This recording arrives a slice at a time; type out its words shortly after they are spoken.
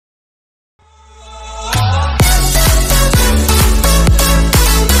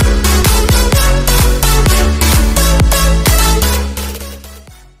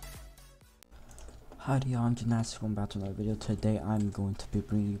Howdy, I'm Gymnastic. Welcome back to another video. Today I'm going to be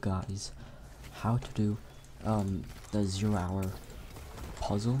bringing you guys how to do the 0 hour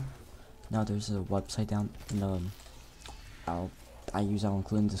puzzle. Now there's a website down in the I'll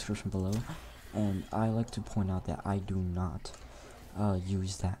include in the description below, and I like to point out that I do not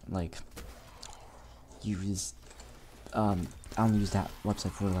use that I don't use that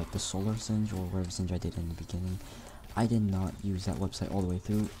website for like the Solar Singe or whatever Singe I did in the beginning. I did not use that website all the way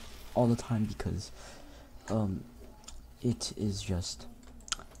through all the time because it is just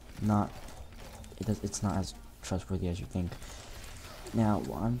not it's not as trustworthy as you think. Now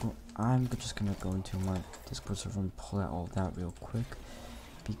I'm just gonna go into my Discord server and pull out all that real quick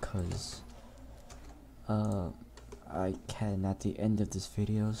because I can at the end of this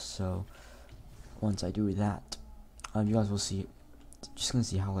video. So once I do that, you guys will see, just gonna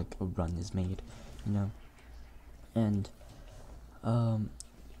see how like a run is made, you know. And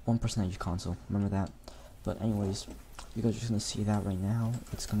 1% use console, remember that. But anyways, you guys are just gonna see that right now.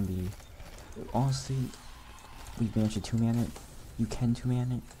 It's gonna be, honestly, we've managed to 2-man it. You can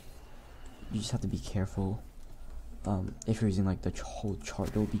 2-man it. You just have to be careful. If you're using like the whole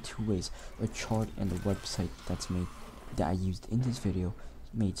chart, there will be 2 ways: a chart and the website that's made, that I used in this video,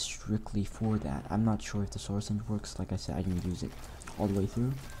 made strictly for that. I'm not sure if the source engine works. Like I said, I didn't use it all the way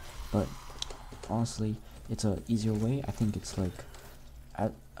through, but honestly, it's a easier way. I think it's like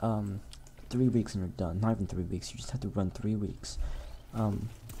at 3 weeks and you're done. Not even 3 weeks, you just have to run 3 weeks.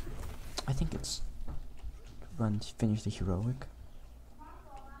 I think it's finish the heroic,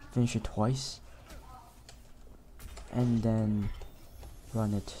 finish it twice, and then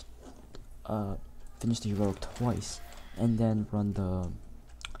run it, finish the heroic twice, and then run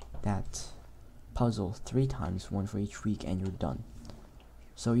that puzzle 3 times, 1 for each week, and you're done.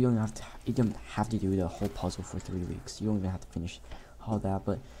 So you don't have to do the whole puzzle for 3 weeks. You don't even have to finish all that,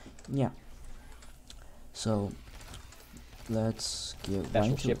 but yeah. So let's get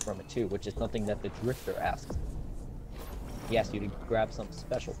special ship from it too, which is something that the drifter asks. He asks you to grab something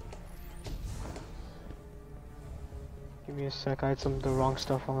special. Give me a sec, I had the wrong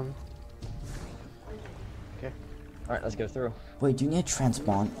stuff on. Okay. Alright, let's go through. Wait, do you need a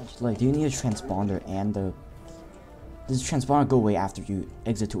transponder? Like, do you need a transponder and the... Does the transponder go away after you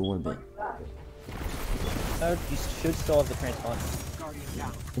exit to orbit? You should still have the transponder.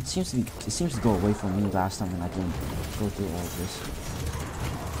 It seems to go away from me last time when I didn't go through all of this.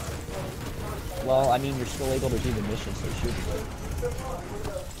 Well, I mean, you're still able to do the mission, so it should be good.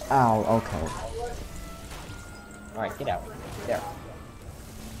 Ow, okay. Alright, get out. There.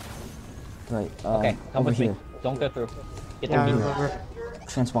 Right, okay, come over with here. me. Don't go through. Get Yeah, I the remember.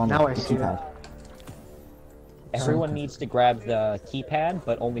 Transponder, Now I the see keypad. Everyone needs to grab the keypad,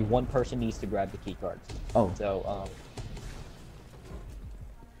 but only one person needs to grab the key cards. Oh. So,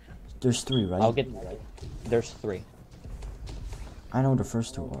 there's 3, right? I'll get... There's 3. I know where the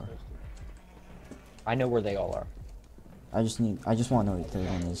first 2 are. I know where they all are. I just want to know what the 3rd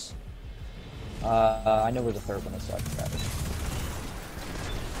one is. I know where the 3rd one is, so I can grab it.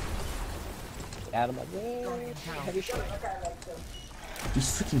 Add him up. Heavy shot. These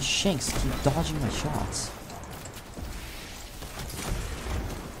freaking shanks keep dodging my shots.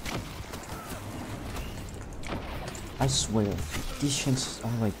 I swear, these shanks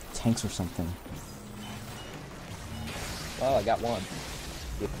are like tanks or something. Well, I got 1.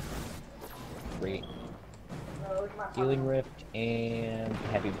 3. Healing Rift and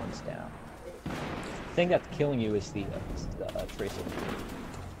heavy one's down. The thing that's killing you is the Tracer.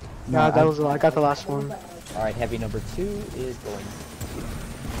 Yeah, that was I got the last one. Alright, heavy number 2 is going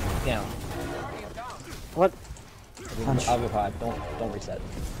down. What? I'll go 5. Don't reset.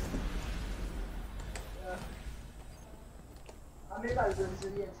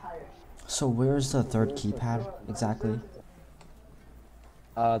 So where's the 3rd keypad exactly?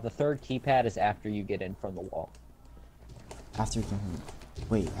 The 3rd keypad is after you get in from the wall. After you can...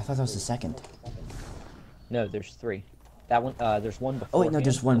 Wait, I thought that was the 2nd. No, there's 3. That one, there's one before. Oh wait, no,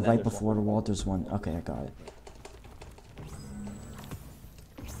 there's one right before the wall. There's one. Okay, I got it.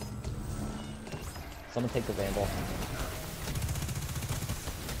 Someone take the Vandal.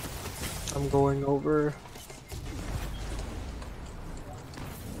 I'm going over.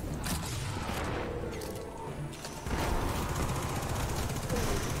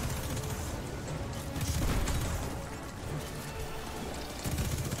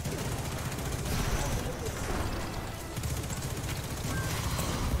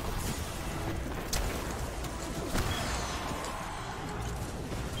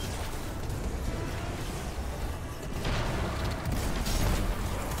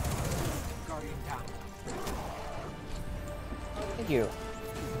 Thank you.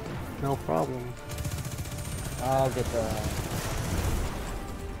 No problem. I'll get the.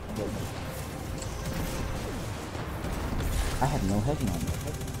 I have no heavy on me.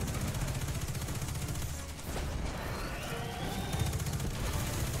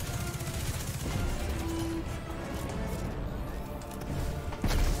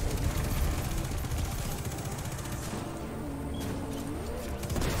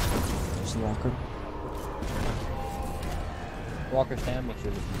 There's a walker. Walker's down, make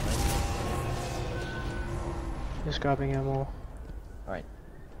sure this is nice. Just grabbing ammo. Alright.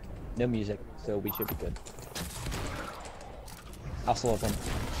 No music, so we should be good. I'll slow up him.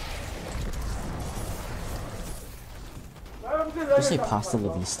 Did you say pasta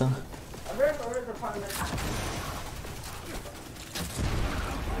la vista?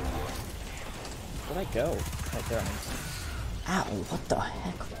 Where'd I go? Right there. Ow, what the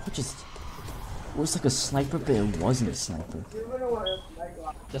heck? What just... It was like a sniper, but it wasn't a sniper.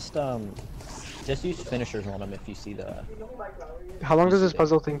 Just use finishers on him if you see the... How long does this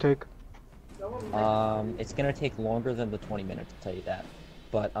puzzle thing take? It's gonna take longer than the 20 minutes, I'll tell you that.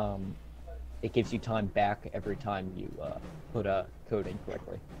 But, it gives you time back every time you, put a code in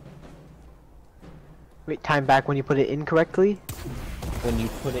correctly. Wait, time back when you put it incorrectly? When you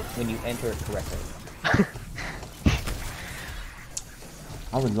enter it correctly.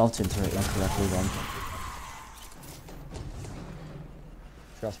 I would love to enter it incorrectly then.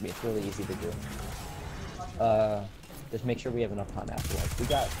 Trust me, it's really easy to do. Just make sure we have enough time afterwards. We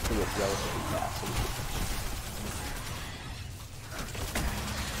got through it relatively fast.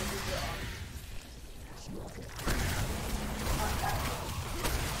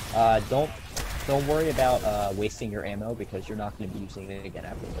 Don't worry about wasting your ammo because you're not going to be using it again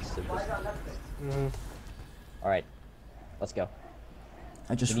after this. So just... Alright, let's go.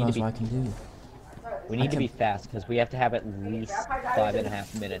 I just realized what I can do. We need to be fast because we have to have at least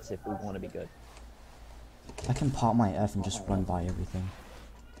 5.5 minutes if we want to be good. I can pop my F and just run by everything.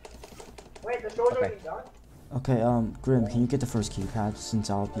 Wait, the show's Okay. already done? Okay, Grim, can you get the first keypad since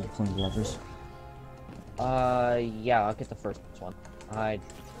I'll be pulling the levers? Yeah, I'll get the first one.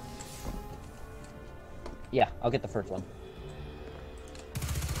 Yeah, I'll get the first one.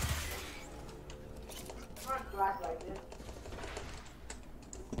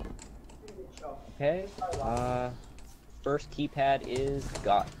 Okay, first keypad is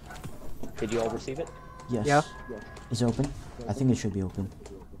got. Did you all receive it? Yes. Yeah. Is it open? I think it should be open.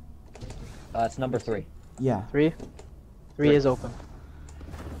 It's number 3. Yeah. 3? 3 is open.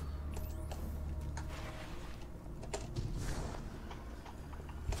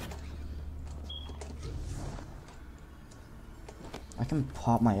 I can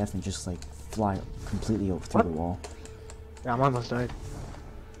pop my F and just like fly completely through the wall. Yeah, I almost died.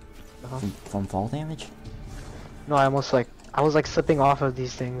 From fall damage? No, I was like slipping off of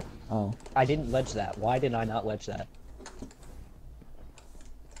these things. Oh. I didn't ledge that. Why did I not ledge that?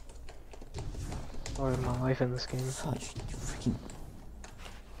 Or my life in this game. Fudge, you freaking...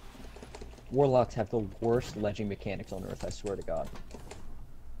 Warlocks have the worst ledging mechanics on Earth, I swear to God.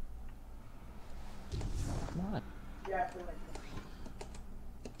 Come on.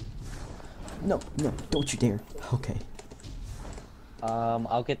 No, no, don't you dare. Okay.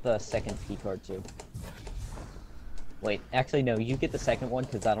 I'll get the second key card too. Wait, actually no, you get the second one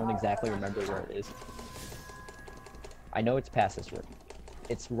because I don't exactly remember where it is. I know it's past this room.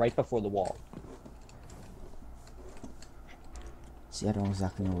 It's right before the wall. See, I don't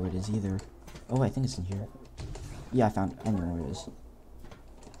exactly know where it is either. Oh, I think it's in here. Yeah, I know where it is.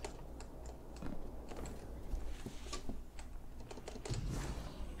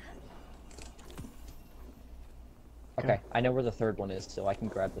 Okay, I know where the third one is, so I can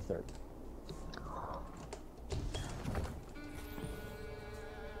grab the third.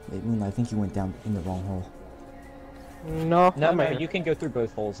 Wait, Moon, I think you went down in the wrong hole. No, No, I'm no, right you can go through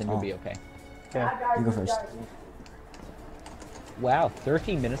both holes and you'll Oh. be okay. here. Yeah. You go first. Wow,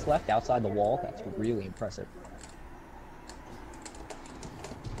 13 minutes left outside the wall? That's really impressive.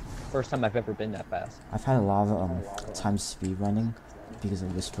 First time I've ever been that fast. I've had a lot of time speed running because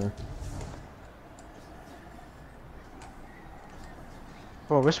of Whisper.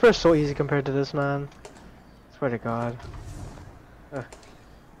 Bro, Whisper is so easy compared to this, man. Swear to God. Ugh.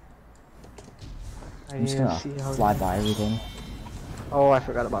 I'm just gonna fly by everything. Oh, I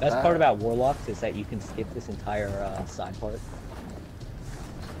forgot about Best that. part about Warlocks is that you can skip this entire side part.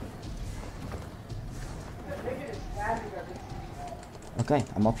 Okay,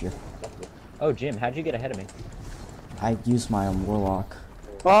 I'm up here. Oh, Jim, how'd you get ahead of me? I used my Warlock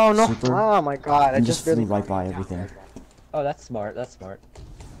Oh no! Super. Oh my God! I and just just flew really. right by everything. Oh, that's smart, that's smart.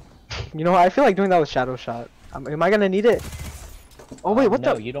 You know what? I feel like doing that with Shadow Shot. Am I gonna need it? Oh wait, what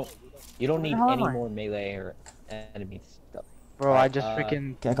no, the? you don't. You don't need hell am any I? more melee or enemy stuff. Bro, I Alright, just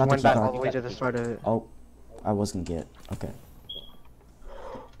freaking Okay, I got the went key back card. all the way to the start of it. Oh, I was gonna get. Okay.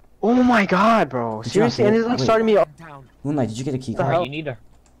 Oh my god, bro. Did you not Seriously, and get it's it? like Wait. starting me. Moonlight, did you get a key What the card? hell? Alright, you need to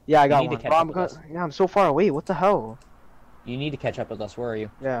Yeah, I got need to one. catch Bro, up with us. yeah, I'm so far away. What the hell? you need to catch up with us. Where are you?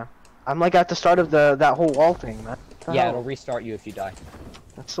 Yeah, I'm like at the start of that whole wall thing, man. What the Yeah, hell? it'll restart you if you die.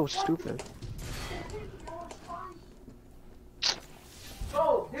 That's so stupid.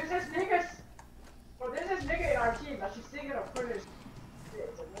 Bro, there's this nigga. Bro, there's this nigga in our team that she's singing a British.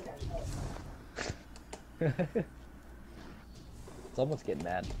 It's a nigga. Someone's getting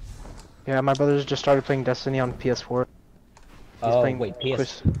mad. Yeah, my brothers just started playing Destiny on PS4. Oh playing wait,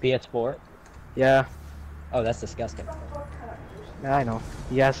 Chris. PS4. Yeah, Oh, that's disgusting. yeah, I know.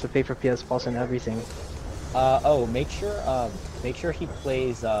 He has to pay for PS Plus and everything. Oh, make sure he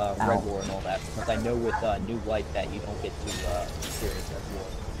plays Red War and all that, because I know with New Light that you don't get to experience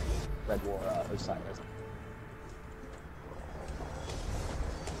Red War Osiris.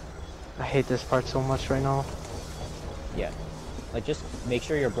 I hate this part so much right now. Yeah, like just make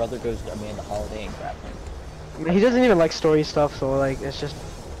sure your brother goes to Amanda Holiday and grab him. He doesn't even like story stuff, so like it's just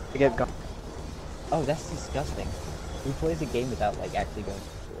to get got. Oh, that's disgusting. Who plays a game without like actually going to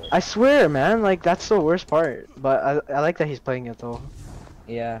story? I swear, man, like that's the worst part. But I like that he's playing it though.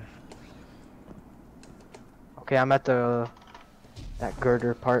 Yeah. Okay, I'm at that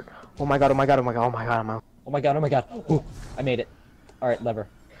girder part. Oh my god! Oh my god! Oh my god! Oh my god! I'm out. Oh my god! Oh my god! Ooh, I made it. All right, lever.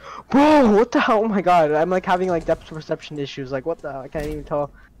 Bro, what the hell? Oh my god! I'm like having like depth perception issues. Like what the hell? I can't even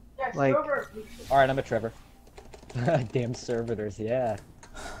tell. Yeah, Like- Silver. All right, I'm a Trevor. Damn servitors, yeah.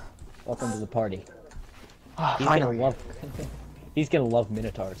 Welcome to the party. Oh, He's finally. gonna love. He's gonna love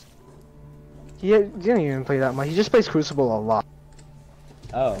Minotaurs. He didn't even play that much. He just plays Crucible a lot.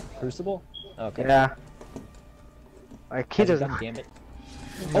 Oh, Crucible? Okay. Yeah. Like he Has he doesn't. done Gambit?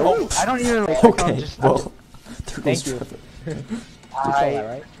 Oh, I don't even like. I'm Okay, just, well, there goes Thank you. Trevor. You saw that,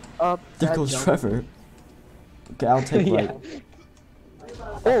 right? up. There that goes jump. Trevor. Okay, I'll take Yeah. right.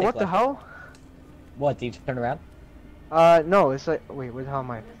 Oh, take what the left. hell? What? Did you turn around? No, it's like. Wait, where the hell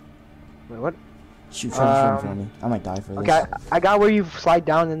am I? Wait, what? Shoot Trevor in front of Um, me. I might die for this. Okay, I got where you slide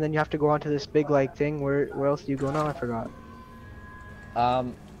down and then you have to go onto this big like thing. Where else do you go now? I forgot.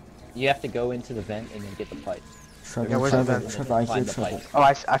 You have to go into the vent and then get the pipe. Trevor, Yeah, where's the Trevor, vent? Trevor, I hear Find the Trevor. pipe. Oh,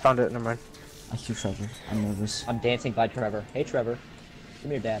 I found it. Never mind. I hear Trevor. I'm nervous. I'm dancing by Trevor. Hey, Trevor.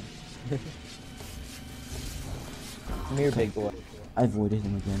 Come here, Dad. Come here, big boy. I avoided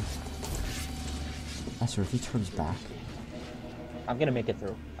him again. I swear, if he turns back. I'm gonna make it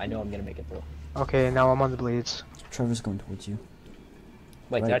through. I know I'm gonna make it through. Okay, now I'm on the blades. Trevor's going towards you.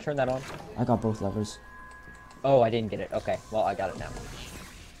 Wait, did Right. I turn that on? I got both levers. Oh, I didn't get it. Okay, well, I got it now.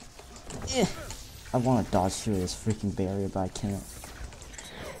 I want to dodge through this freaking barrier, but I can't.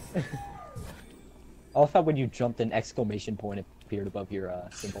 I love how when you jumped, an exclamation point appeared above your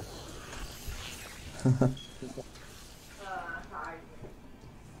symbol.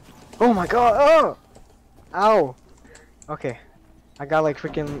 Oh my god! Oh! Ow! Okay, I got like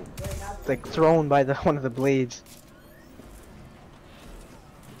freaking like thrown by the one of the blades.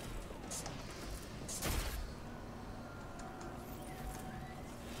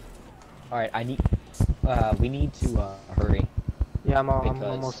 Alright, we need to hurry. Yeah, I'm Because-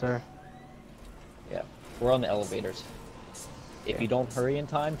 almost there. Yeah, we're on the elevators. If you don't hurry in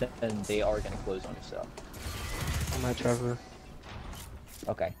time, then they are gonna close on yourself. I'm at Trevor.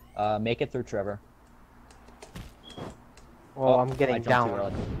 Okay, make it through, Trevor. Well, Oh, I'm I getting jumped too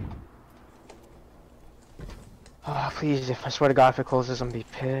down. early. Oh, please, if I swear to God, if it closes, I'm gonna be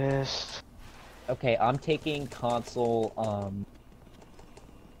pissed. Okay, I'm taking console,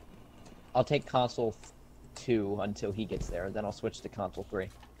 I'll take console 2 until he gets there, then I'll switch to console 3.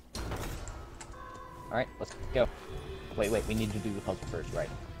 Alright, let's go. Wait, we need to do the puzzle first, right?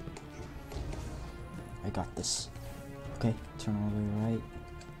 I got this. Okay, turn all the way right.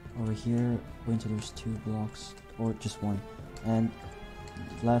 Over here, wait until there's 2 blocks, or just 1. And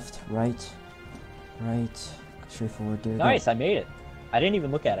left, right, straight forward. There you go. Nice, I made it. I didn't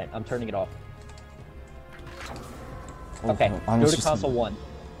even look at it. I'm turning it off. Oh, Okay, no, I go almost to just- console 1.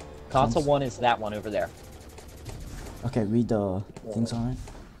 Console 1 is that one over there. Okay, read the things on it.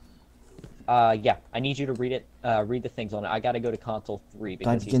 Yeah, I need you to read it. Read the things on it. I gotta go to console 3 Did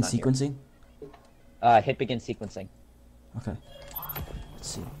I because he's begin not here. sequencing? Hit begin sequencing. Okay. Let's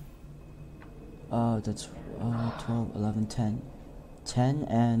see. That's 12, 11, 10. 10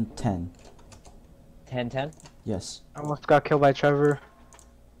 and 10. 10-10? Yes. I almost got killed by Trevor.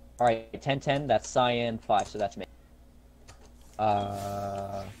 Alright, 10-10, that's Cyan 5, so that's me.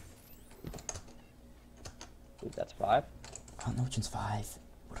 I believe that's 5. Oh, no, it's 5.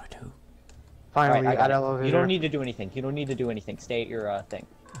 What do I do? Finally, Alright, I got at it. elevator. You don't need to do anything. You don't need to do anything. Stay at your thing.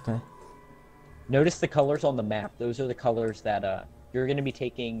 Okay. Notice the colors on the map. Those are the colors that you're gonna be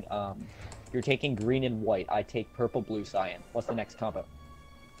taking. You're taking green and white. I take purple, blue, cyan. What's the next combo?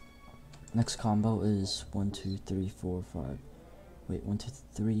 Next combo is 1, 2, 3, 4, 5. Wait, 1, 2,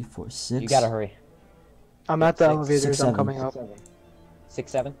 3, 4, 6. You gotta hurry. I'm at the Six, elevators. six, I'm seven. coming up.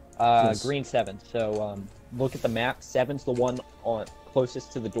 6, 7. Yes. Green 7. So look at the map. 7's the one on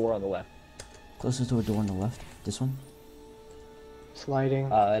closest to the door on the left. Closest to a door on the left. This one. Sliding.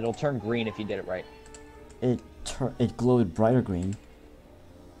 It'll turn green if you did it right. It glowed brighter green.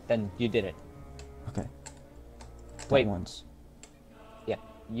 Then you did it. Okay. That Wait. once. Yeah,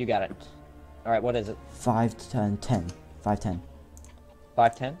 you got it. All right, what is it? 5, 10, 10. 5, 10.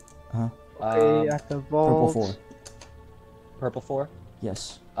 5, 10. Uh-huh. Okay, at the Purple vault. 4. Purple 4.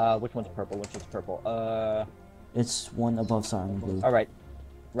 Yes. Which one's purple? Which is purple? It's one above cyan blue. All right.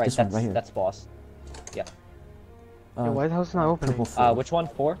 Right. This one, That's right here. that's boss. Yo, why the hell's it not opening? Purple 4. Which one?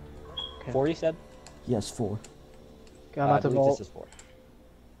 4. Okay. 4. You said. Yes, 4. Okay, I'm I at the believe vault. this is 4.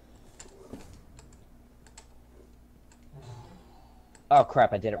 Oh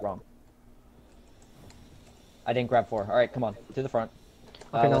crap! I did it wrong. I didn't grab 4. All right, come on, to the front.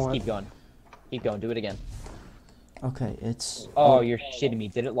 Okay, now Let's what? keep going. Keep going. Do it again. Okay, it's... Oh, you're shitting me.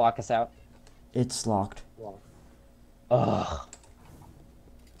 Did it lock us out? It's locked. Ugh.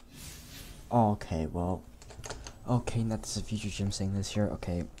 Okay, well... Okay, now this is a future Jim saying this here.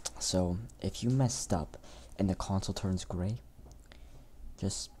 Okay, so if you messed up and the console turns gray,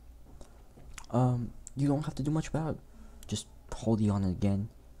 just... you don't have to do much about it. Just hold E on it again,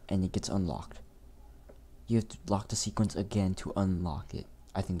 and it gets unlocked. You have to lock the sequence again to unlock it.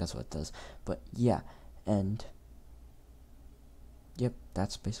 I think that's what it does. But yeah, and... Yep,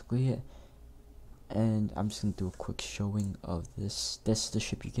 that's basically it. And I'm just gonna do a quick showing of this. This is the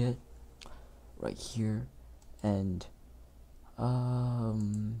ship you get. Right here. And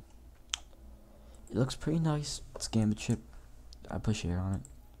it looks pretty nice. It's a Gambit ship. I put share on it.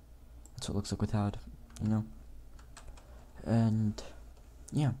 That's what it looks like without, you know. And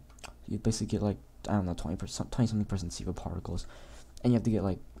yeah, you basically get like, I don't know, 20-something% SIVA particles, and you have to get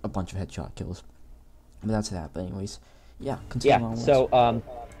like a bunch of headshot kills. But that's that. But anyways, yeah. Continue Yeah. onwards.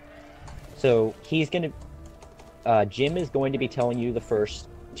 So he's gonna. Jim is going to be telling you the first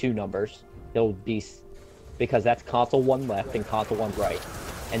 2 numbers. He'll be, because that's console 1 left and console 1 right.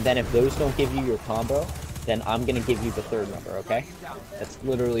 And then if those don't give you your combo, then I'm gonna give you the 3rd number. Okay? That's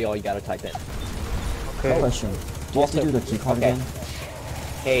literally all you gotta type in. Okay. Question: do you have to do the key card okay. again?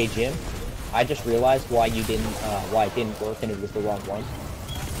 Hey Jim, I just realized why you didn't, why it didn't work and it was the wrong one.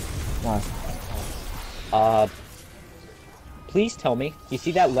 Why? Please tell me, you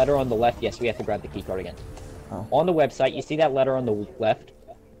see that letter on the left? Yes, we have to grab the key card again. Oh. On the website, you see that letter on the left?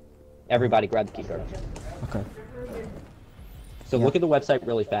 Everybody grab the key card. Okay. So Yeah. look at the website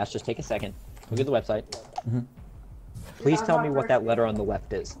really fast. Just take a second. Look at the website. Mhm. Please tell me what that letter on the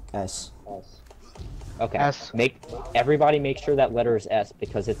left is. S. Okay. S. Everybody make sure that letter is S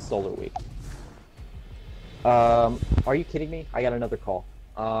because it's Solar Week. Are you kidding me? I got another call.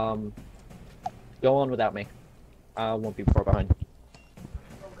 Go on without me. I won't be far behind.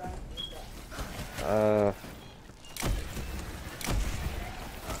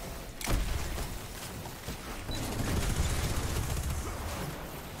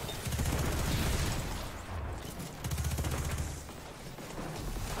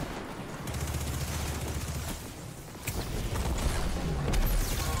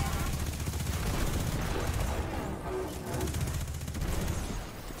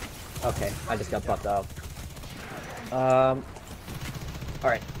 Okay, I just got buffed up.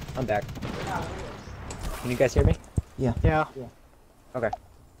 Alright, I'm back. Can you guys hear me? Yeah. Yeah. Okay.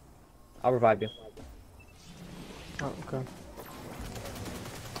 I'll revive you. Oh, okay.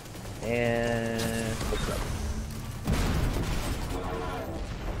 And... let's go.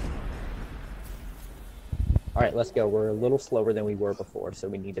 Alright, let's go. We're a little slower than we were before, so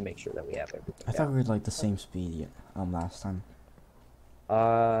we need to make sure that we have everything. I thought we were like the same speed last time.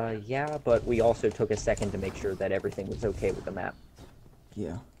 Yeah, but we also took a second to make sure that everything was okay with the map.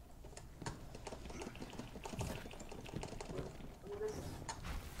 Yeah.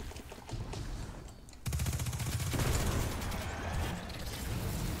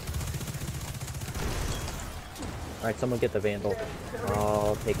 Alright, someone get the Vandal.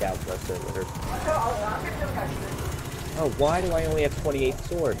 I'll take out the Servitor. Oh, why do I only have 28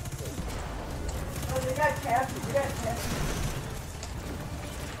 sword?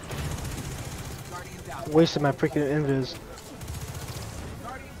 Wasted my freaking invis.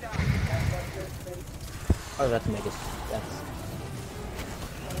 Oh, that's Megas. That's...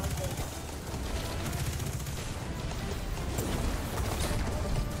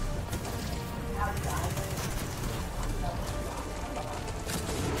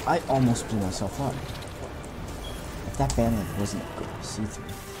 I almost blew myself up. If that banner wasn't see-through,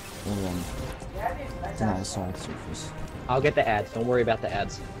 then I was solid surface. I'll get the ads. Don't worry about the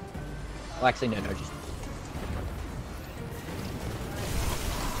ads. Well, actually, no, just.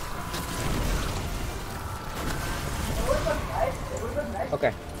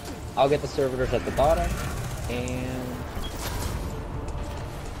 Okay. I'll get the servitors at the bottom, and...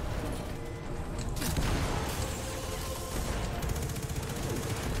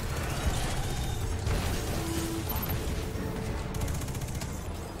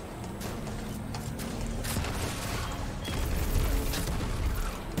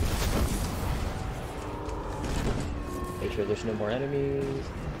 Make sure there's no more enemies.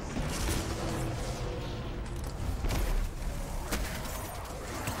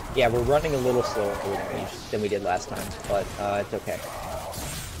 Yeah, we're running a little slower than we did last time, but it's okay.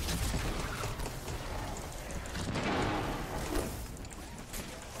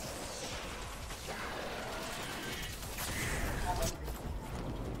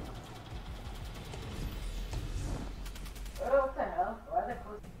 What the hell? Why they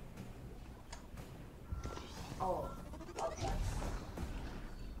close? Oh, outside.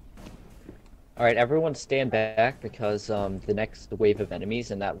 Alright, everyone stand back because the next wave of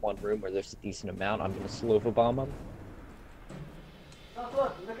enemies in that one room where there's a decent amount, I'm gonna Slova bomb them.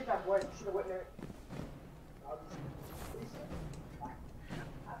 Look at that boy. You see the witness?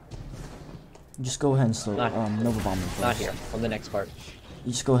 Just go ahead and slow Nova Bomb me first. Not here, on the next part.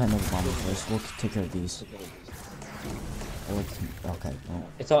 You just go ahead and Nova Bomb me first. We'll take care of these. Okay.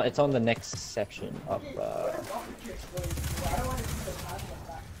 Well. It's on the next section of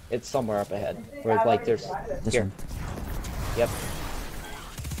it's somewhere up ahead. Where like there's This here. one. Yep.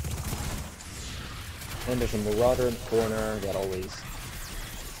 And there's a marauder in the corner that always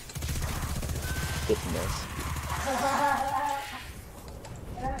gets missed.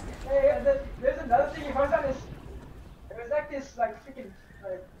 Hey, there's another thing you heard on this. It was like this, like freaking,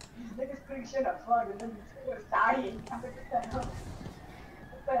 like these niggas putting shit in a plug and then it was dying. I'm like, what the hell?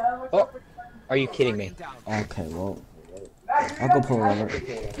 What the hell? What's Oh, up with are you kidding me? Okay, well, Nah, you I'll go pull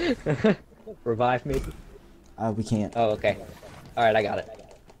over. Revive me? We can't. Oh, okay. Alright, I got it.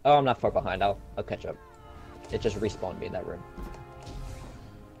 Oh, I'm not far behind. I'll catch up. It just respawned me in that room.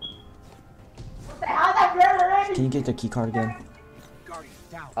 What the hell? That girl already? Can you get the key card again?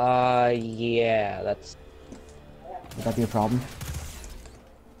 Yeah, that's... Would that be a problem?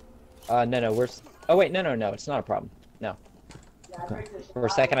 No, oh wait, no, it's not a problem. No. Okay. For a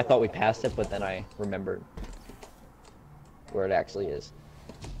second I thought we passed it, but then I remembered where it actually is.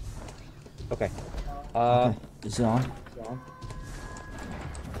 Okay. Okay. Is it on?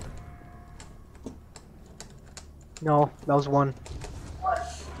 No, that was one.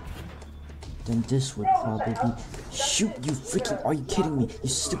 Then this would probably be... Shoot, you freaking... Are you kidding me? You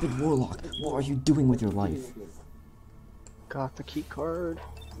stupid warlock. What are you doing with your life? Got the key card.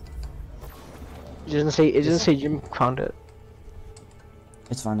 It didn't say Jim found it.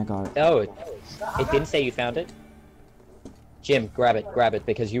 It's fine, I got it. Oh, it didn't say you found it? Jim, grab it,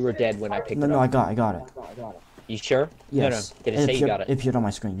 because you were dead when I picked No, it no, up. I got it. You sure? Yes. No. Did it say you got It it? appeared on my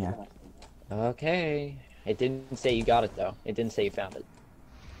screen, yeah. Okay. It didn't say you got it, though. It didn't say you found it.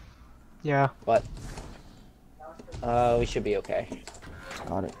 Yeah. But... we should be okay.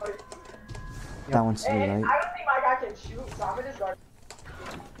 Got it. That one's three, Hey, right? I don't think my guy can shoot, so I'm gonna just guard.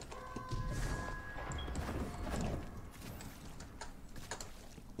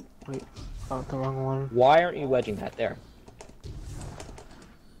 Wait, oh, the wrong one. Why aren't you wedging that there?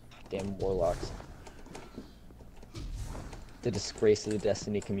 Damn warlocks. The disgrace of the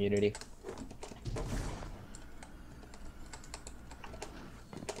Destiny community.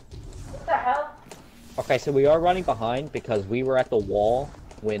 What the hell? Okay, so we are running behind because we were at the wall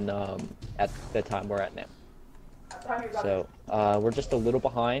when, at the time we're at now. I'm telling you about So, we're just a little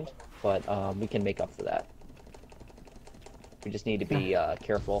behind, but, we can make up for that. We just need to be,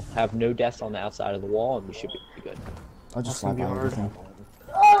 careful. Have no deaths on the outside of the wall, and we should be good. I'll just That's gonna slap be by hard. everything.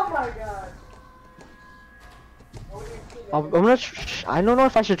 Oh my god. I'm gonna. I don't know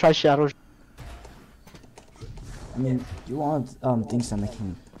if I should try shadows. I mean, you want things that make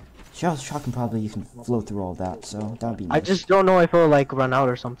him... Shadow Shot can probably, you can flow through all that, so that would be nice. I just don't know if it'll like run out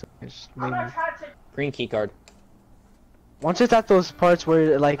or something. Just I'm maybe. gonna try to take. Green keycard. Once it's at those parts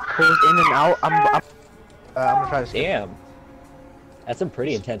where it like goes in and out, I'm gonna try to skip. Damn. That's a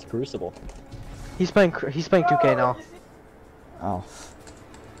pretty intense crucible. He's playing 2K now. Oh.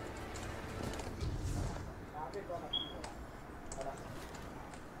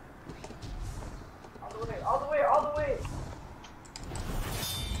 All the way, all the way.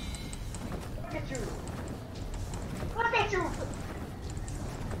 Look at you. Look at you.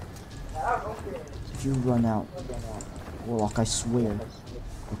 If you run out, Warlock, I swear.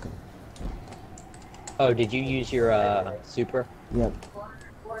 Okay. Oh, did you use your super? Yep.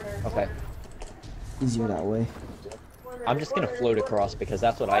 Okay. Easier that way. I'm just gonna float across because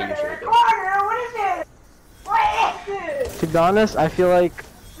that's what I usually do. Carter, what is this? What is this? To be honest, I feel like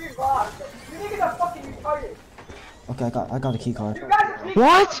Free lock. You niggas are fucking retarded. Okay, I got a key card. You guys are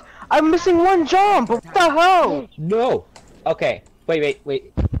what? I'm missing one jump. What the hell? No. Okay.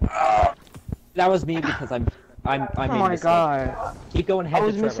 Wait. That was me because I Oh made a my mistake. god. Keep going ahead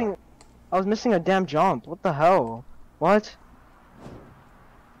to Trevor. I was missing a damn jump. What the hell? What?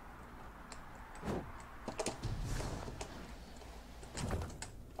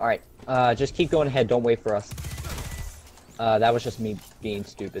 All right. Just keep going ahead. Don't wait for us. That was just me being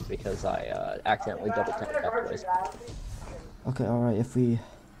stupid because I accidentally double tapped that place. Okay, alright, if we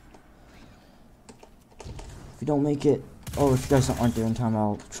don't make it, oh, if you guys aren't there in time,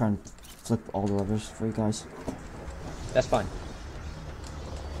 I'll try and flip all the levers for you guys. That's fine.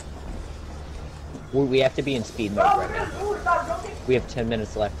 We have to be in speed mode right now. We have 10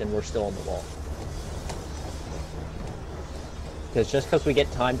 minutes left and we're still on the wall. Because just because we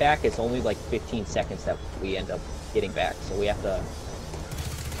get time back, it's only like 15 seconds that we end up getting back. So we have to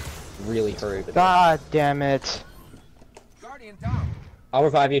really hurry with it. God damn it. I'll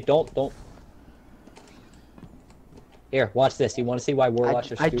revive you. Don't. Here, watch this. You want to see why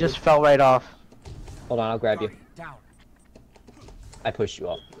Warlocks are I stupid? just fell right off. Hold on, I'll grab you. I pushed you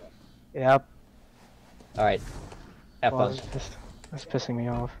off. Yep. Alright. Have Well, fun. it's pissing me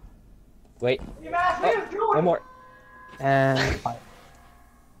off. Wait. You ass, what are you doing? One more. And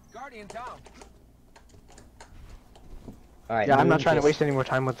Alright. yeah, I'm not move trying to this- waste any more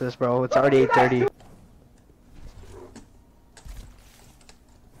time with this, bro. It's already 8:30.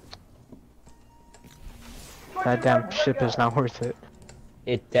 That damn ship is not worth it.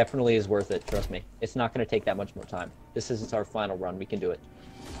 It definitely is worth it, trust me. It's not going to take that much more time. This is our final run. We can do it.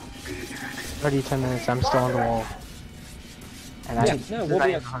 Already 10 minutes. I'm still on the wall. And Yeah, no, we'll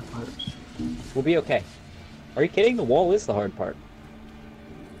be- We'll be okay. Are you kidding? The wall is the hard part.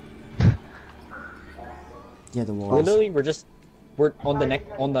 Yeah, the walls. Literally, we're on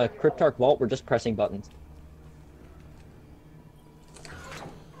the Cryptarch Vault, we're just pressing buttons.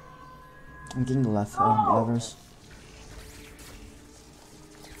 I'm getting the left levers.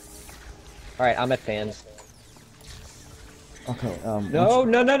 Alright, I'm at fans. Okay,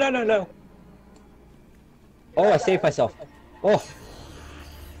 No. Oh, I saved myself. Oh.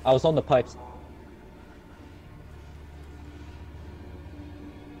 I was on the pipes.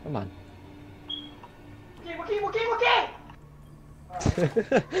 Come on. Okay.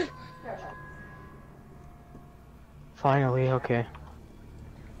 Finally, okay.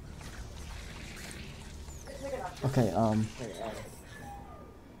 Okay,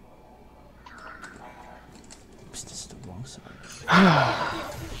 oops, this is the wrong side.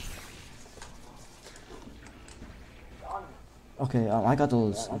 Okay, I got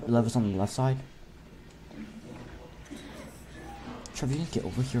those levers on the left side. Trevor, you didn't get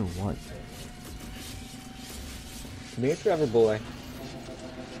over here or what? Come here, Trevor boy.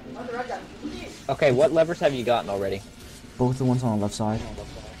 Okay, what levers have you gotten already? Both the ones on the left side.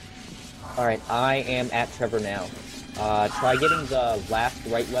 Alright, I am at Trevor now. Try getting the last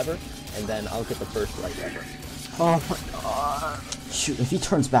right lever, and then I'll get the first right lever. Oh my god. Shoot, if he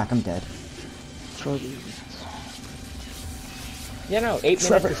turns back, I'm dead. Yeah, no, 8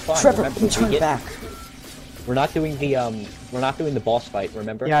 Trevor, minutes is fine. Trevor, Remember, he we turned get- back. We're not doing the boss fight,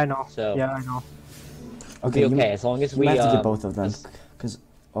 remember? Yeah, I know. So, Yeah, I know. Okay, be okay, as long as you we, might have to um, get both of them, as- because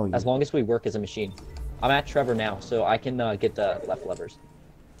oh, yeah. As long as we work as a machine. I'm at Trevor now, so I can get the left levers.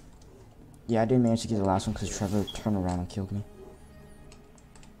 Yeah, I didn't manage to get the last one because Trevor turned around and killed me.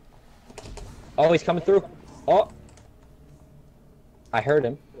 Oh, he's coming through. Oh! I heard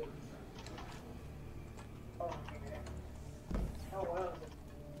him.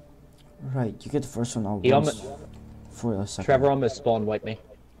 Right, you get the first one. I'll He run almost- for a second. Trevor almost spawn wiped me.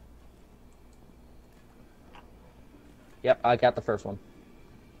 Yep, I got the first one.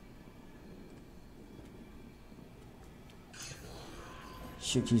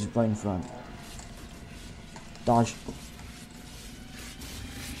 Shoot, he's right in front. Dodge.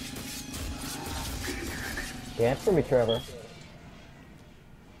 Dance for me, Trevor.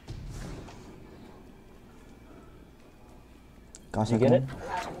 Got You second get it?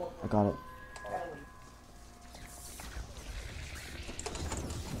 one? I got it.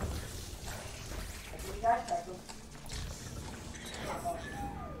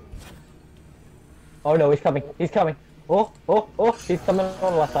 Oh no, he's coming. He's coming. Oh, he's coming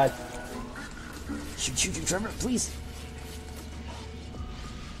on the left side. Shoot, Trevor, please.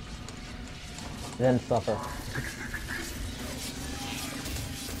 Then suffer.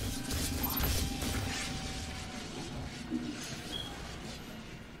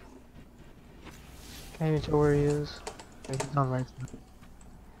 Can't even tell where he is. He's on right.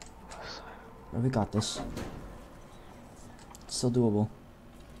 We got this. It's still doable.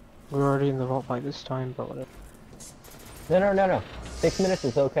 We're already in the vault by this time, but whatever. No. 6 minutes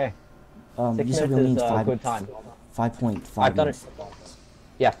is okay. 6 You said minutes we is need a good time. 5.5 I've done it. minutes.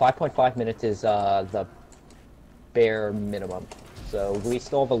 Yeah, 5.5 minutes is the bare minimum. So we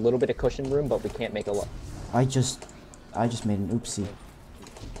still have a little bit of cushion room, but we can't make a lot. I just made an oopsie.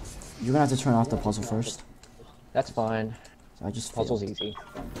 You're gonna have to turn off the puzzle first. That's fine. So I just Puzzle's failed. easy.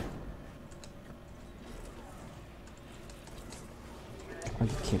 Are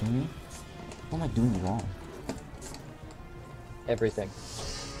you kidding me? What am I doing wrong? Everything.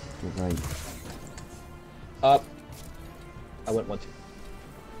 You're right. Up. I went 1, 2.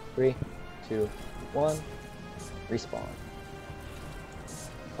 3, 2, 1. Respawn.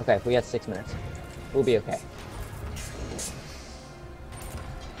 Okay, we got 6 minutes. We'll be okay.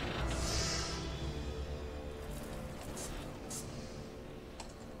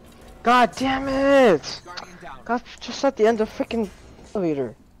 God damn it! God, just at the end of freaking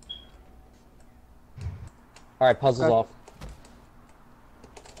elevator. Alright, puzzle's Okay. off.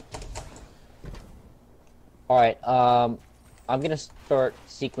 Alright, I'm gonna start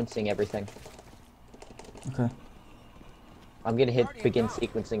sequencing everything. Okay. I'm gonna hit begin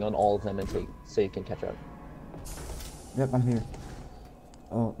sequencing on all of them until so you can catch up. Yep, I'm here.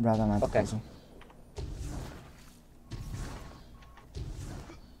 Oh, rather I'm at the Okay. puzzle.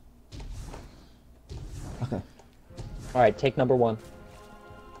 Okay. Alright, take number 1.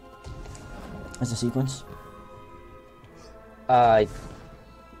 As a sequence?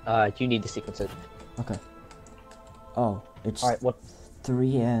 You need to sequence it. Okay. Oh, it's Alright, what?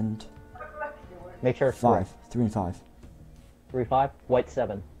 3 and Make sure it's 5. 3 and 5. 3, 5. White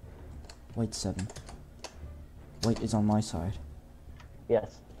 7. White 7. White is on my side.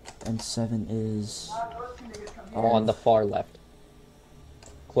 Yes. And 7 is... On the far left.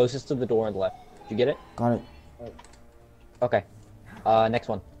 Closest to the door on the left. Did you get it? Got it. Okay. Next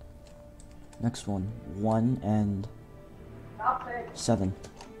one. Next one. 1 and 7.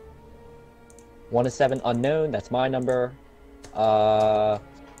 1 is 7 unknown. That's my number. 1,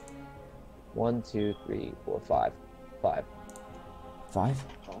 2, 3, 4, 5. 5. 5?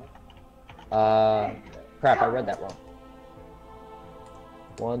 Crap, I read that wrong.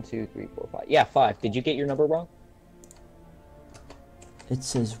 1, 2, 3, 4, 5. Yeah, 5. Did you get your number wrong? It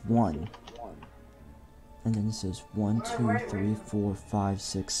says 1. And then it says 1, 2, 3, 4, 5,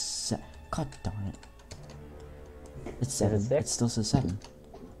 6, 7. God darn it. It's 7. Is it 6? It still says 7.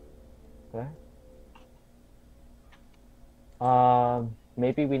 Okay.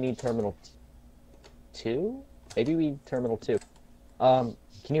 Maybe we need terminal 2? Maybe we need terminal 2. Can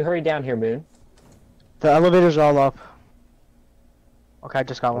you hurry down here, Moon? The elevator's all up. Okay, I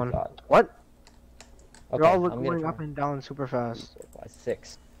just got Oh, one. God. What? Okay, They're all I'm gonna going try. up and down super fast. 4, 5,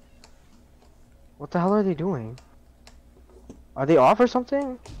 6. What the hell are they doing? Are they off or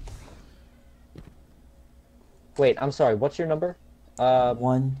something? Wait, I'm sorry. What's your number?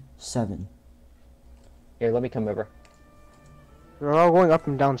 1, 7. Here, let me come over. They're all going up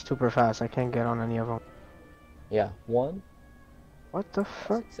and down super fast. I can't get on any of them. Yeah, 1, What the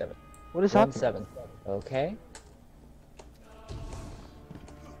fuck? 7. What is 1, happening? 7. Okay.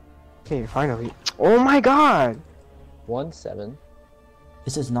 Okay, finally. Oh my god! 1, 7.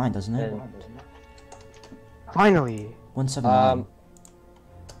 It says 9, doesn't it? And Finally! 1, 7,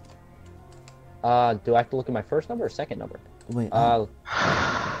 9. Do I have to look at my first number or second number? Wait,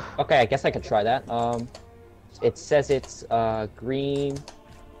 Okay, I guess I could try that. It says it's green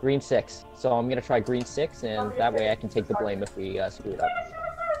 6. So I'm gonna try green 6, and that way I can take the blame if we screw it up.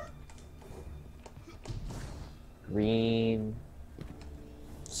 Green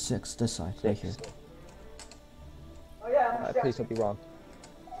 6, this side, right 6. here. Oh yeah, I'm Please don't be wrong.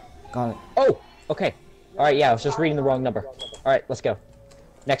 Got it. Oh, okay. All right, yeah, I was just reading the wrong number. All right, let's go.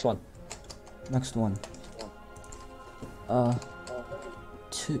 Next one. Next one.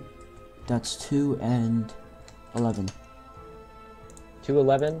 2. That's 2 and 11.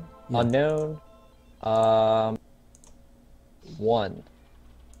 211. Yeah. Unknown. 1.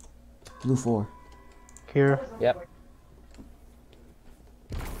 Blue 4. Here. Yep.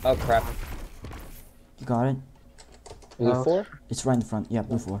 Oh crap. You got it? Blue Oh. 4. It's right in the front. Yeah,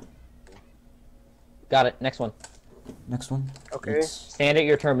 blue 4. Got it. Next one. Next one. Okay. Stand at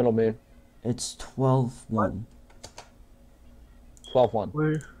your terminal, Moon. It's 12, 1. 12 1.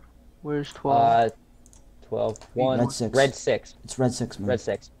 Where's 12? 12 1. Red 6. Red 6. It's red 6, man. Red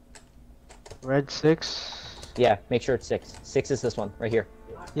 6. Red 6. Yeah, make sure it's 6. 6 is this one, right here.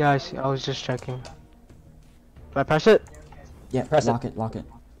 Yeah, I see. I was just checking. Do I press it? Yeah, Press it. lock it.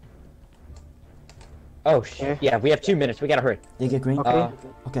 Oh, Okay. yeah, we have 2 minutes. We gotta hurry. They get green? Okay.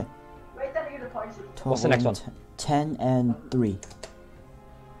 Okay. Wait till I get the poison. 12, What's the next 11, 10 and 3.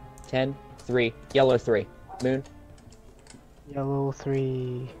 10, 3, yellow 3. Moon. Yellow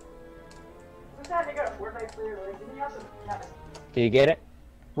 3. Who's that nigga a Fortnite player? Like, didn't he have some? Yeah. Do you get it?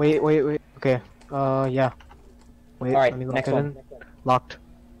 Wait. Okay. Yeah. Wait. Alright, let me lock next it one. in. Locked.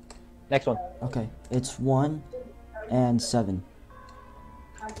 Next one. Okay. It's 1 and 7.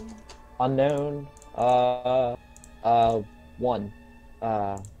 Unknown. 1.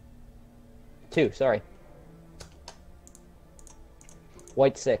 2, sorry.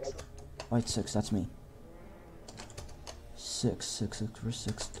 White 6. White 6, that's me. 6, where's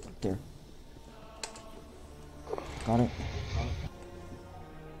 6? There. Got it.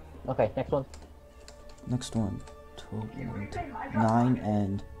 Okay, next one. Next one. 12, 11, 10, 9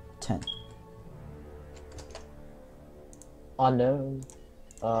 and 10. Unknown.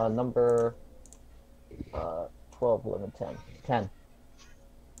 Number 12, 11, 10. 10.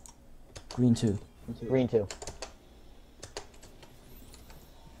 Green 2. Green 2.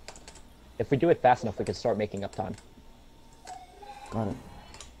 If we do it fast enough, we can start making up time. Got it.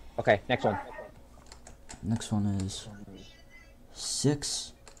 Okay, next one. Next one is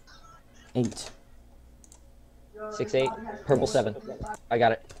 6, 8. 6, 8. Purple 7. I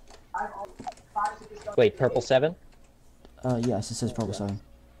got it. Wait, purple 7? Yes, it says purple 7.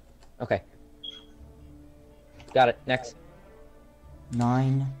 Okay. Got it. Next.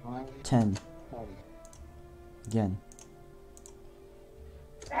 9, 10. Again.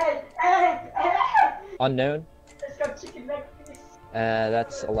 Hey! Unknown. Let's go chicken leg piece.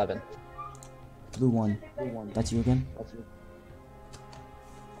 That's 11. Blue 1. That's you again?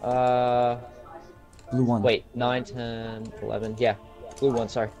 Blue 1. Wait. 9, 10, 11. Yeah. Blue 1,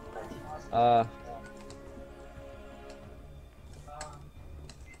 sorry. Got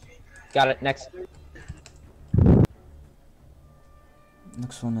it. Next.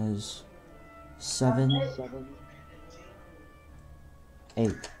 Next one is 7,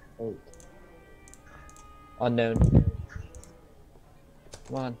 8. Unknown.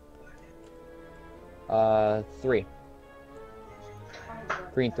 Come on. 3.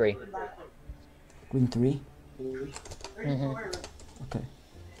 Green 3. Green 3? Mm-hmm. Okay.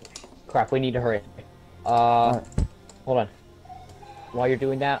 Crap, we need to hurry. Alright. Hold on. While you're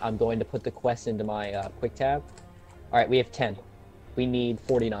doing that, I'm going to put the quest into my quick tab. Alright, we have 10. We need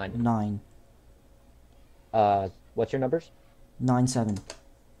 49. 9. What's your numbers? 9, 7.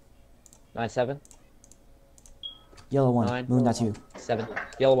 9, 7? Yellow 1. 9. Moon, that's you. 7.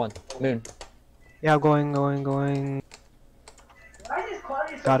 Yellow 1. Moon. Yeah, going. Why is this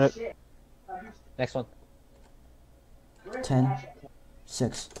quality so Got it. shit? Next one. 10,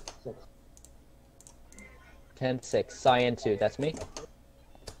 6. 10, 6. Cyan 2. That's me.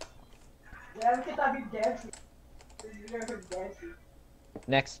 Yeah, look at that big dancing. This is very good dancing.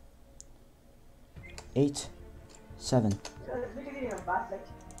 Next. 8, 7. Look at it in a box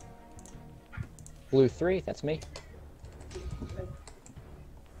section. Blue 3. That's me.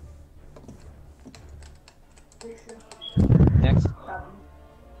 Next.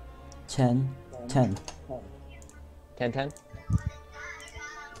 10, 10. 10, 10.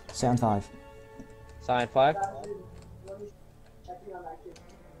 Cyan 5. Cyan 5.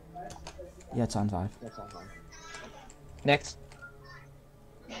 Yeah, it's on 5. Next.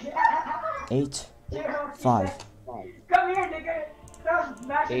 8, 5. Come here, nigga. Don't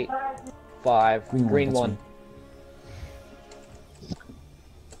smash 8, it. 5. Green 1. Green That's 1. me.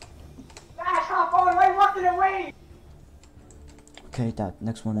 Smash, hop on, why you walking away? Okay, that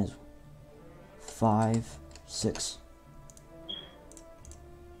next one is 5, 6.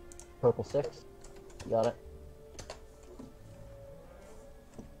 Purple 6. Got it.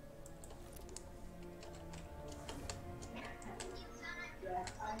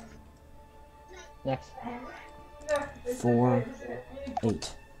 Next. 4,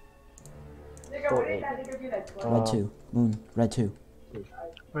 8. Nigga, what did that nigga be like? Red 2. Moon, red 2.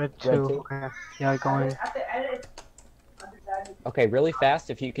 Red 2. Red 2. Okay. Yeah, going. At the edit. Understand. Okay, really fast.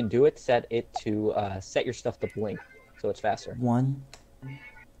 If you can do it, set it to set your stuff to blink, so it's faster. 1,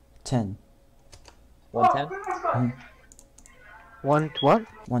 10. 110. Let's go. 1, what?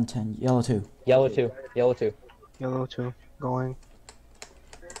 110. Yellow 2. Yellow 2. Yellow 2. Yellow 2. Going.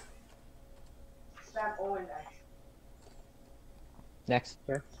 Spam Owen Next.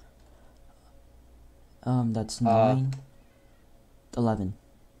 next. That's 9, 11.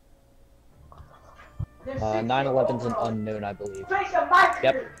 There's 911's an unknown, I believe. Place a mic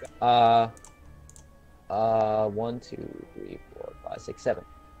Yep. here. 1, 2, 3, 4, 5, 6, 7.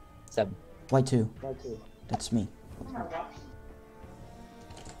 7. White 2. That's me. Oh my gosh.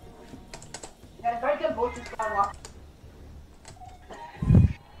 Yeah, if I get both this guy locked.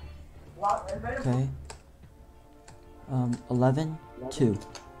 Wow, Okay. 11, 2.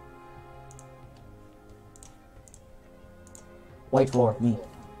 White 4, me.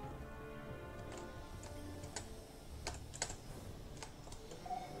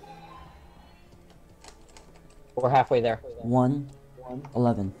 We're halfway there. 1,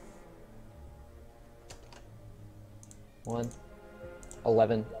 11. 1,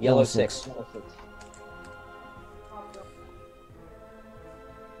 11. Yellow Yellow 6. 6.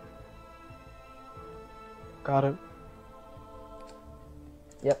 Got it.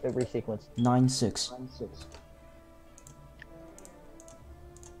 Yep, it resequenced. 9, 6.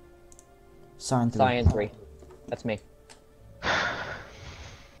 Cyan 3. Cyan 3. That's me.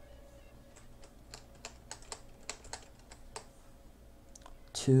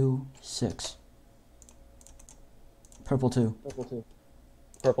 Two, 6. Purple 2.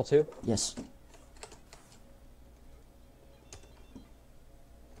 Purple 2. Yes.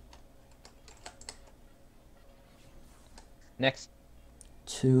 Next.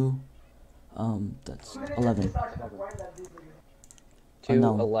 2, that's 11. 2,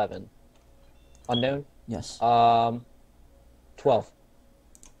 Unknown. 11. Unknown. Yes. 12.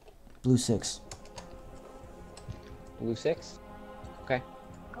 Blue 6. Blue 6. Okay.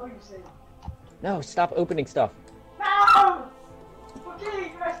 What are you saying? No, stop opening stuff. No!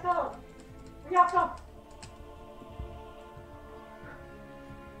 Okay, you messed up. We have to.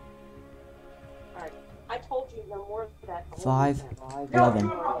 I told you no more of that. 5,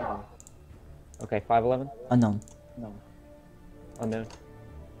 11. Okay, 5, 11. Unknown. Unknown.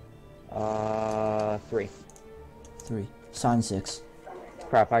 3. 3. Cyan 6.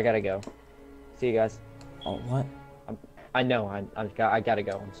 Crap, I gotta go. See you guys. Oh, what? I know, I gotta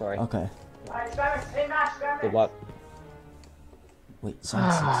go. I'm sorry. Okay. Alright, Spammer, hey Mash, Spammer. Good luck. Wait,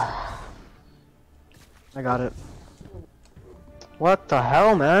 Cyan 6. I got it. What the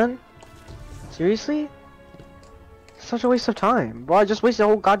hell, man? Seriously? Such a waste of time. Bro, I just wasted a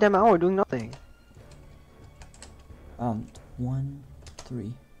whole goddamn hour doing nothing. 1,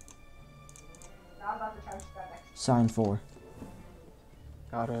 3. Now I'm about to try to spam next. Cyan 4.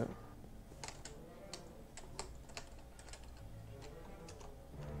 Got it.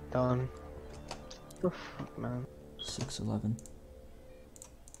 Done. What the fuck, man? 6, 11.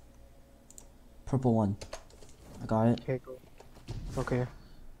 Purple 1. I got it. Okay, go. Okay.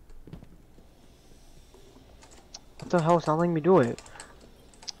 What the hell? It's not letting me do it.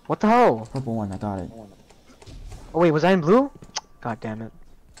 What the hell? Purple 1. I got it. Oh wait, was I in blue? God damn it.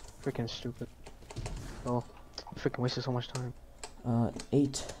 Freaking stupid. Oh, I freaking wasted so much time.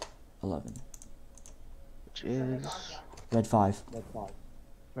 8, 11. Which is Red 5.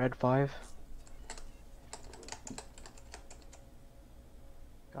 red 5.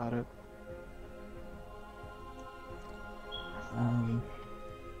 Got it.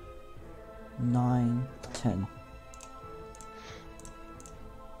 9, 10.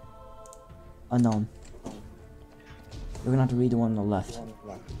 Unknown. You're gonna have to read the one on the left.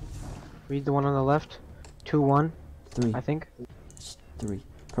 Read the one on the left. 2, 1, 3. I think. 3.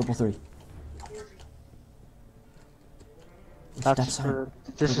 Purple 3. That's Cyan. for,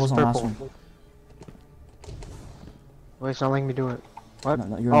 this Purple's is on the last purple. one. Wait, it's not letting me do it. What?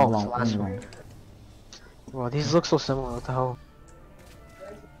 No, you're Oh, wrong. it's the last You're one. wrong. Well, these look so similar. What the hell?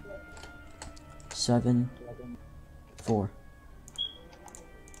 7, 4.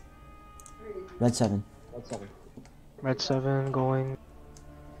 Red 7. Red 7 going.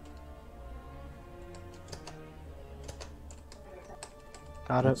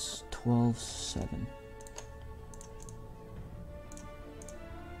 Got it. That's 12, 7.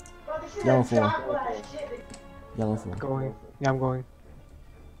 Bro, this is Yellow a 4. chocolate ass shit. Yellow 4. Going. Yeah, I'm going.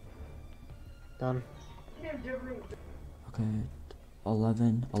 Done. Okay.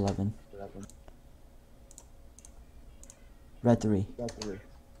 11, 11. Red 3.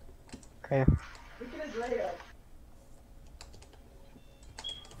 Okay. Look at his layout.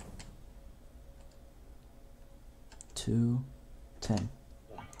 2, 10.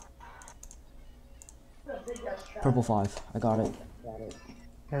 Purple 5. I got it.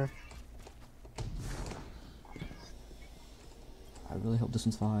 Yeah. I really hope this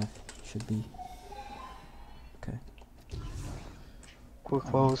one's 5. Should be. Okay. Quick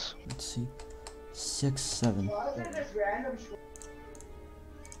close. Let's see. 6, 7. Why is it this random shit?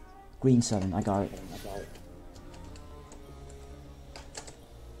 Green 7. I got it.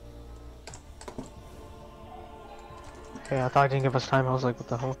 Okay, I thought I didn't give us time. I was like, what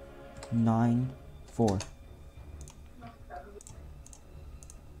the hell? 9, 4.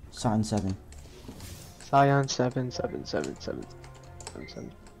 Sign 7. Scion 7, 7, 7, 7, 7,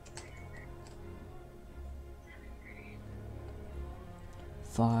 7.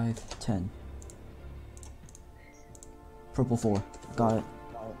 5, 10. Purple 4. Got it.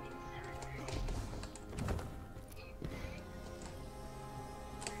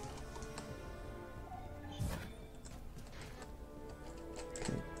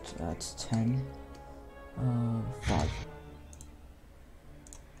 Okay, so that's 10. 5.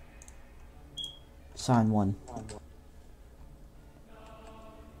 Sign 1.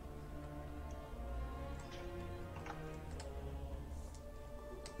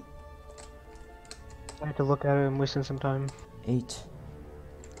 I had to look at it. I'm wasting some time. 8,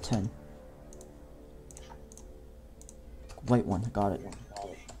 10. White 1. Got it.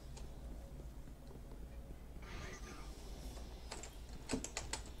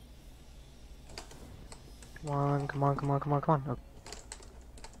 Come on, come on, come on, come on, come on. Okay.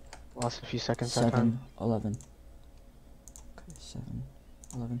 Lost a few seconds that 7, time. 11. Okay, 7,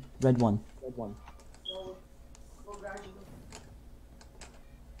 11. Red 1.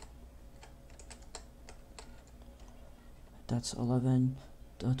 That's 11,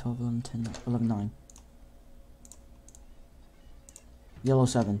 12, 11, 10, 11, 9. Yellow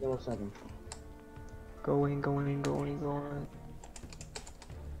 7. Going, going, going, going.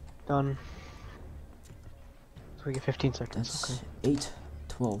 Done. So we get 15 seconds. That's Okay. 8,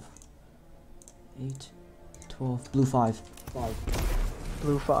 12. 8, 12. Blue 5.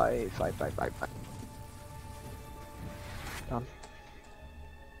 Blue 5, 5, 5, 5, 5. Done.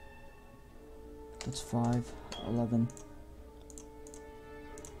 That's 5, 11.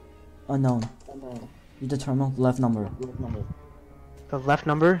 Unknown. Read the terminal. Left number. The left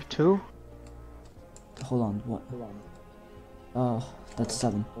number, 2? Hold on. What? That's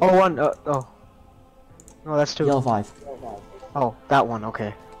 7. Oh, 1, oh. No, that's 2. Yellow 5. Oh, that one,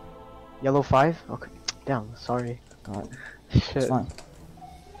 okay. Yellow 5? Okay. Damn, sorry. Got it. Shit. It's fine.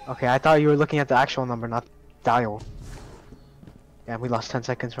 Okay, I thought you were looking at the actual number, not dial. Yeah, we lost 10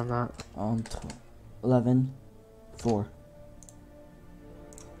 seconds from that. 11, 4.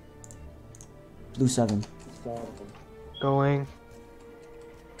 Blue 7. Going.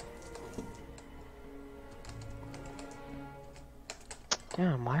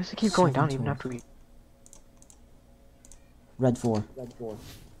 Damn, why does it keep going 7, down even 12. after we... Red 4.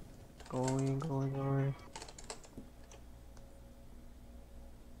 Going, going, going.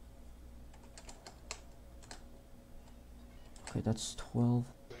 Okay, that's 12,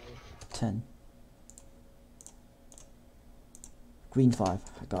 10. Green 5.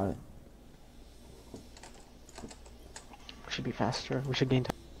 I got it. We should be faster. We should gain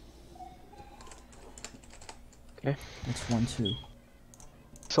time. Okay. That's 1, 2.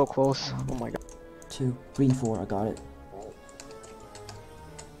 So close. Oh my god. 2. Green 4. I got it.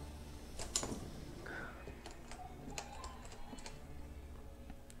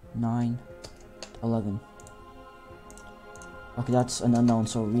 Nine, 11. Okay, that's an unknown,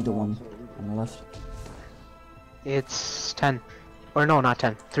 so read the one on the left. It's 10. Or no, not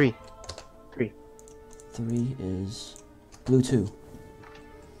 10. 3. 3. 3 is blue 2.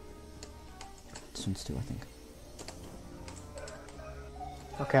 This one's 2, I think.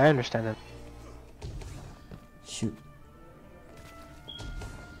 Okay, I understand it. Shoot.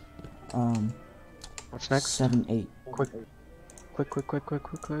 What's next? 7, 8. Quick. Quick, quick, quick, quick,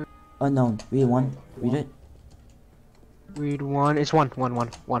 quick, quick. Unknown. Read 1. Read it. Read 1. It's 1, 1, 1,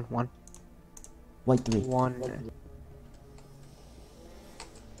 1, 1. White 3. 1.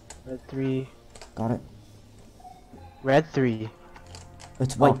 Red 3. Got it. Red 3.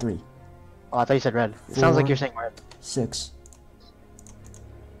 It's white Oh. 3. Oh, I thought you said red. It sounds like 4, you're saying red. 6.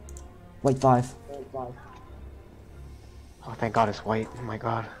 White 5. Oh, thank god it's white. Oh my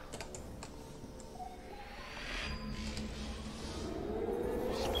god.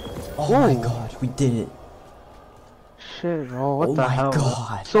 Oh my Ooh. god, we did it. Shit, bro. What Oh the my hell?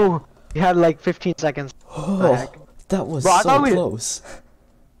 god. So, you had like 15 seconds. Oh, heck? that was Bro, I so thought we- close.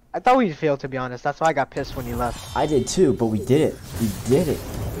 I thought we failed, to be honest. That's why I got pissed when you left. I did too, but we did it. We did it.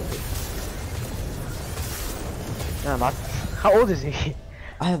 Damn, how old is he?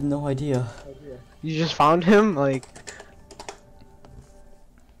 I have no idea. You just found him? Like...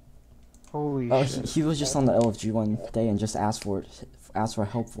 Holy shit. He was just on the LFG one day and just asked for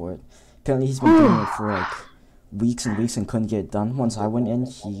help for it. Apparently he's been doing it for like weeks and weeks and couldn't get it done. Once I went in,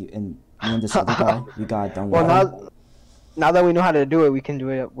 me and this other guy, we got it done. Well, with him. now that we know how to do it, we can do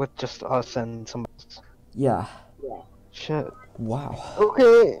it with just us and somebody else. Yeah. Shit. Wow.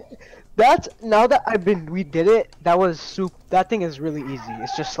 Okay. That's, now that we did it, that was that thing is really easy.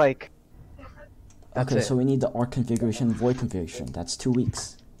 It's just like, That's Okay, it. so we need the arc configuration, void configuration. That's 2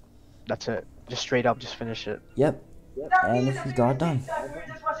 weeks. That's it. Just straight up, just finish it. Yep. And we got it done. We're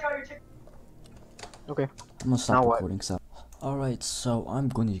just watching all your chicken. Okay. I'm gonna stop Now what? recording so. Alright, so I'm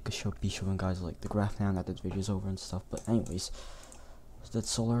going to be showing guys like the graph now that the video's over and stuff. But anyways, so that's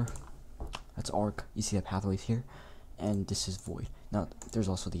solar, that's arc. You see the pathways here, and this is void. Now there's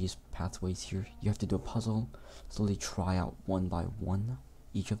also these pathways here. You have to do a puzzle, slowly try out one by one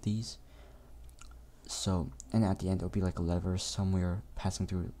each of these. So, and at the end there'll be like a lever somewhere passing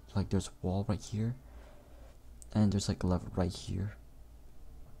through. Like there's a wall right here, and there's like a lever right here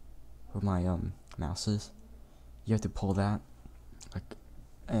where my mouse is. You have to pull that, like,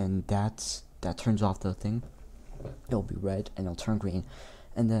 and that turns off the thing. It'll be red and it'll turn green,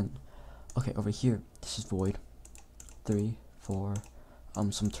 and then okay, over here this is void. 3, 4,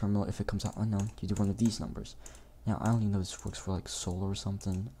 some terminal. If it comes out unknown, you do one of these numbers. Now I only know this works for like solar or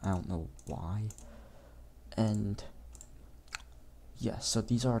something. I don't know why. And yeah, so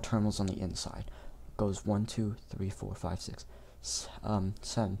these are our terminals on the inside. Goes 1, 2, 3, 4, 5, 6,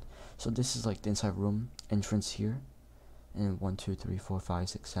 7. So this is like the inside room entrance here, and 1, 2, 3, 4, 5,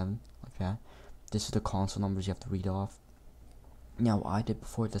 6, 7, like that. This is the console numbers you have to read off. Now what I did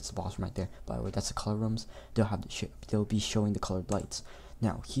before, that's the boss room right there. By the way, that's the color rooms. They'll be showing the colored lights.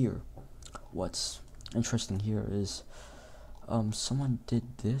 Now here, what's interesting here is someone did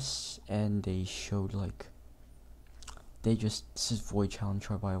this and they showed like this is void challenge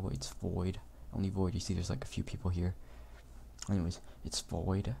chart. By the way, it's void, only void. You see there's like a few people here. Anyways, it's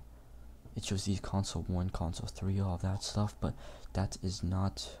void. It shows these console 1, console 3, all that stuff, but that is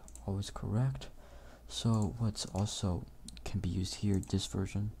not always correct. So what's also can be used here, this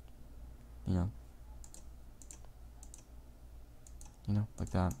version, you know,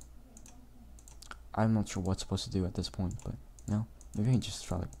 like that. I'm not sure what's supposed to do at this point, but no, maybe I can just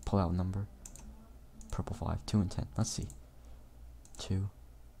try to pull out a number. Purple 5, 2 and 10. Let's see. 2,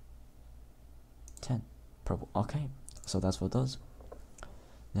 10. Purple. Okay, so that's what it does.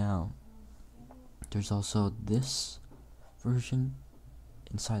 Now, there's also this version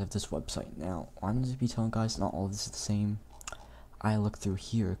inside of this website. Now, I'm going to be telling guys not all of this is the same. I looked through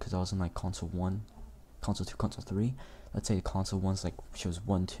here because I was in like console 1, console 2, console 3. Let's say the console 1's like shows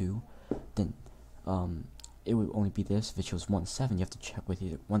 1, 2, then it would only be this. If it shows 1, 7, you have to check with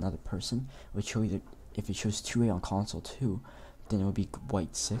either one other person. It would show either, if it shows 2A on console 2, then it would be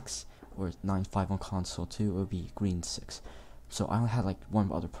white 6, or 9, 5 on console 2, it would be green 6. So I only had like one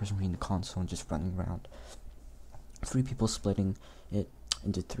other person reading the console and just running around. 3 people splitting it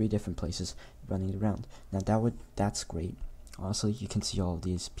into 3 different places, running it around. Now that's great. Honestly, you can see all of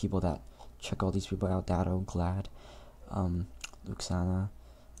these people that check all these people out. Dado, Glad, Luxana,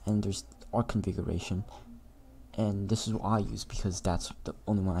 and there's our configuration. And this is what I use because that's the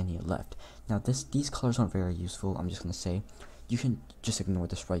only one I need left. Now these colors aren't very useful. I'm just gonna say you can just ignore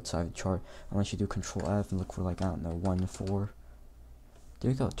this right side of the chart unless you do Control F and look for like, I don't know, 1, 4.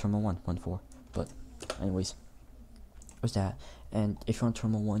 There you go, terminal 1, 1, 4. But anyways, there's that. And if you're on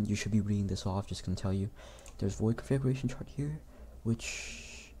terminal 1, you should be reading this off. Just gonna tell you, there's void configuration chart here,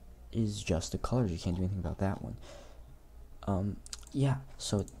 which is just the colors. You can't do anything about that one. Yeah.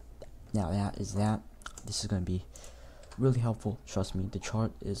 So now that is that. This is going to be really helpful. Trust me, the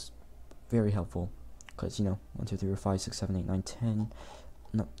chart is very helpful because, you know, 1, 2, 3, 4, 5, 6, 7, 8, 9, 10,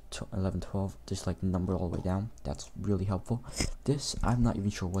 no, 11, 12, just like number all the way down. That's really helpful. This, I'm not even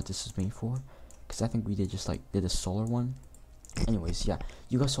sure what this is made for because I think we did a solar one. Anyways, yeah,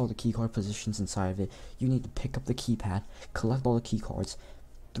 you guys saw the keycard positions inside of it. You need to pick up the keypad, collect all the keycards,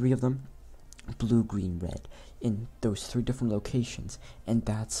 3 of them, blue, green, red, in those 3 different locations, and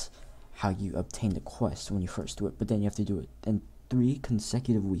that's how you obtain the quest when you first do it. But then you have to do it in 3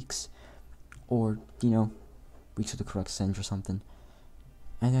 consecutive weeks, or, you know, weeks of the correct send or something.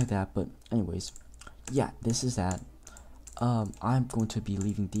 I know that, but anyways, yeah, this is that. I'm going to be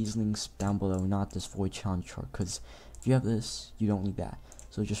leaving these links down below, not this void challenge chart, because if you have this, you don't need that.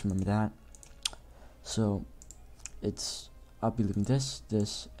 So just remember that. So I'll be leaving this,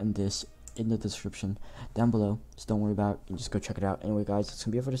 and this in the description down below, so don't worry about it, you just go check it out. Anyway guys, that's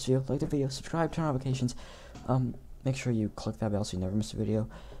gonna be it for this video. Like the video, subscribe, turn on notifications, make sure you click that bell so you never miss a video.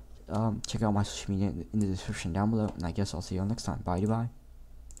 Check out my social media in the description down below, and I guess I'll see you all next time. Bye. Goodbye.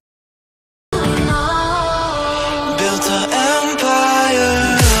 Built an empire.